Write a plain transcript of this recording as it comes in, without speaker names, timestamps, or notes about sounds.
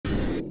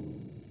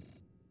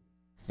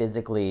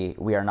physically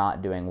we are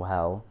not doing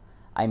well.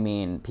 I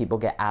mean, people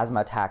get asthma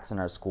attacks in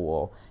our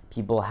school.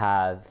 People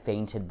have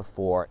fainted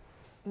before.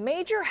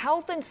 Major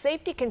health and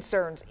safety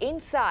concerns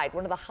inside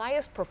one of the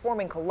highest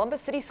performing Columbus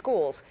City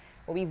schools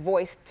will be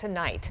voiced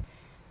tonight.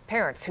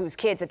 Parents whose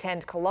kids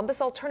attend Columbus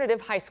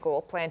Alternative High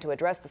School plan to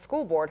address the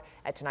school board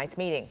at tonight's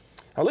meeting.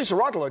 Lisa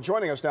Rontala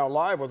joining us now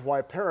live with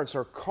why parents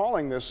are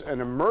calling this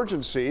an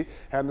emergency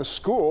and the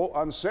school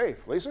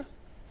unsafe. Lisa?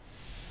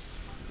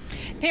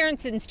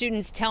 Parents and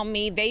students tell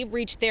me they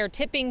reached their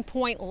tipping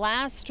point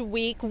last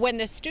week when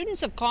the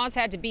students of CAHS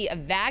had to be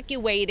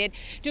evacuated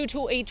due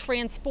to a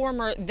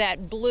transformer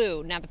that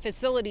blew. Now, the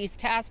facilities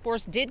task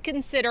force did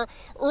consider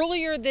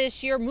earlier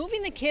this year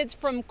moving the kids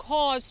from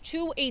CAHS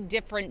to a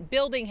different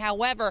building.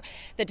 However,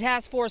 the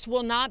task force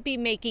will not be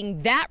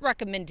making that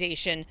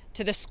recommendation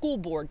to the school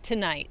board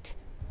tonight.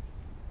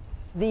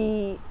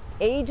 The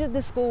age of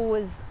the school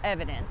was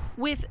evident.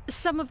 With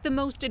some of the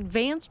most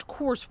advanced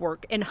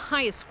coursework and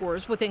highest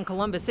scores within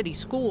Columbus City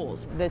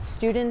schools. The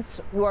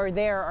students who are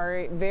there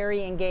are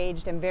very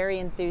engaged and very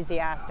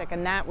enthusiastic,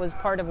 and that was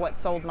part of what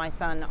sold my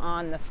son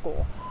on the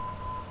school.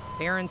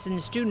 Parents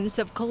and students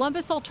of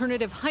Columbus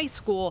Alternative High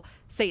School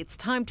say it's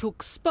time to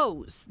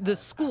expose the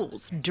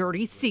school's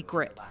dirty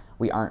secret.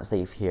 We aren't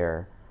safe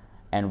here,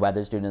 and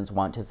whether students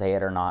want to say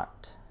it or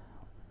not,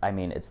 I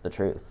mean, it's the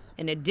truth.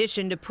 In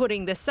addition to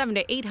putting the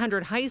 700 to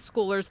 800 high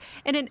schoolers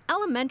in an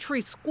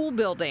elementary school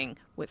building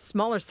with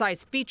smaller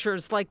size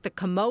features like the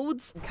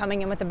commodes.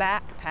 Coming in with a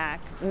backpack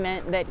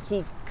meant that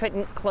he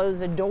couldn't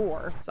close a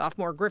door.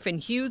 Sophomore Griffin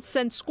Hughes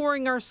sent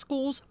Scoring Our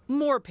Schools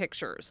more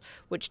pictures,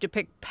 which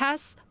depict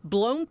pests,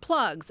 blown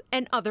plugs,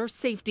 and other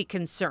safety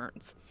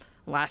concerns.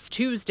 Last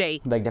Tuesday,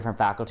 like different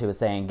faculty was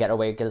saying, get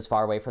as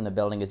far away from the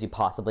building as you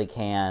possibly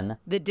can.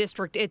 The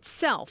district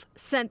itself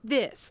sent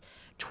this.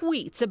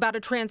 Tweets about a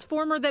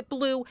transformer that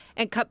blew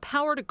and cut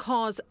power to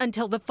CAHS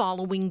until the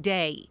following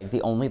day.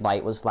 The only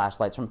light was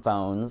flashlights from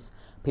phones.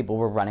 People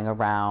were running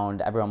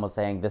around. Everyone was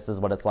saying this is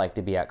what it's like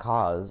to be at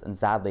CAHS, and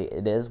sadly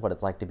it is what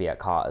it's like to be at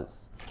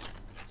CAHS.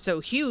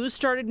 So Hughes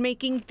started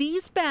making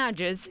these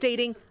badges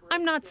stating,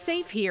 "I'm not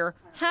safe here,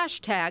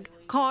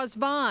 #CAHS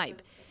Vibe."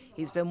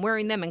 He's been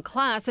wearing them in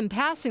class and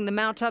passing them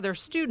out to other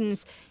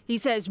students. He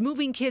says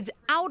moving kids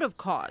out of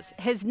CAHS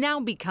has now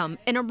become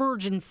an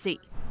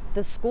emergency.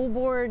 The school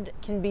board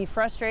can be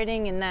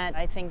frustrating in that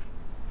I think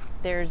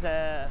there's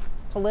a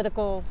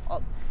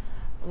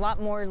lot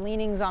more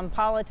leanings on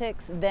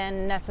politics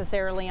than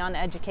necessarily on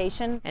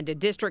education. And a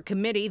district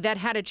committee that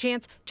had a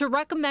chance to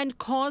recommend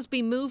CAHS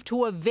be moved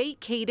to a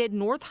vacated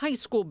North High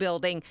School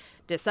building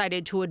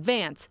decided to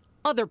advance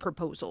other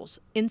proposals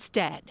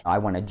instead. I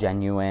want a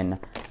genuine,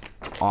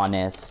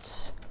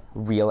 honest,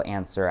 real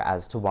answer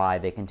as to why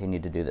they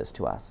continue to do this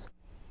to us.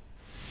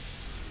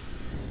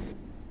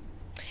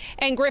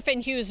 And Griffin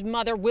Hughes'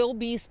 mother will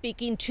be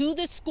speaking to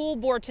the school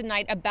board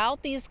tonight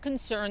about these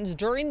concerns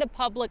during the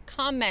public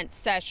comment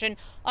session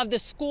of the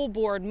school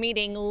board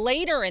meeting.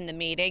 Later in the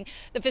meeting,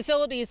 the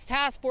facilities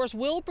task force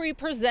will be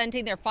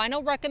presenting their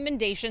final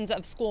recommendations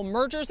of school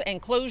mergers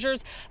and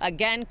closures.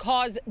 Again,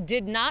 CAHS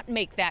did not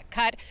make that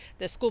cut.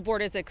 The school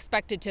board is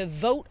expected to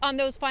vote on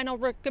those final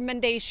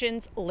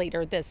recommendations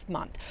later this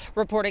month.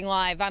 Reporting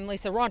live, I'm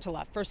Lisa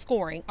Rontala for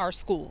Scoring Our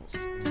Schools.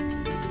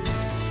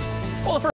 Well,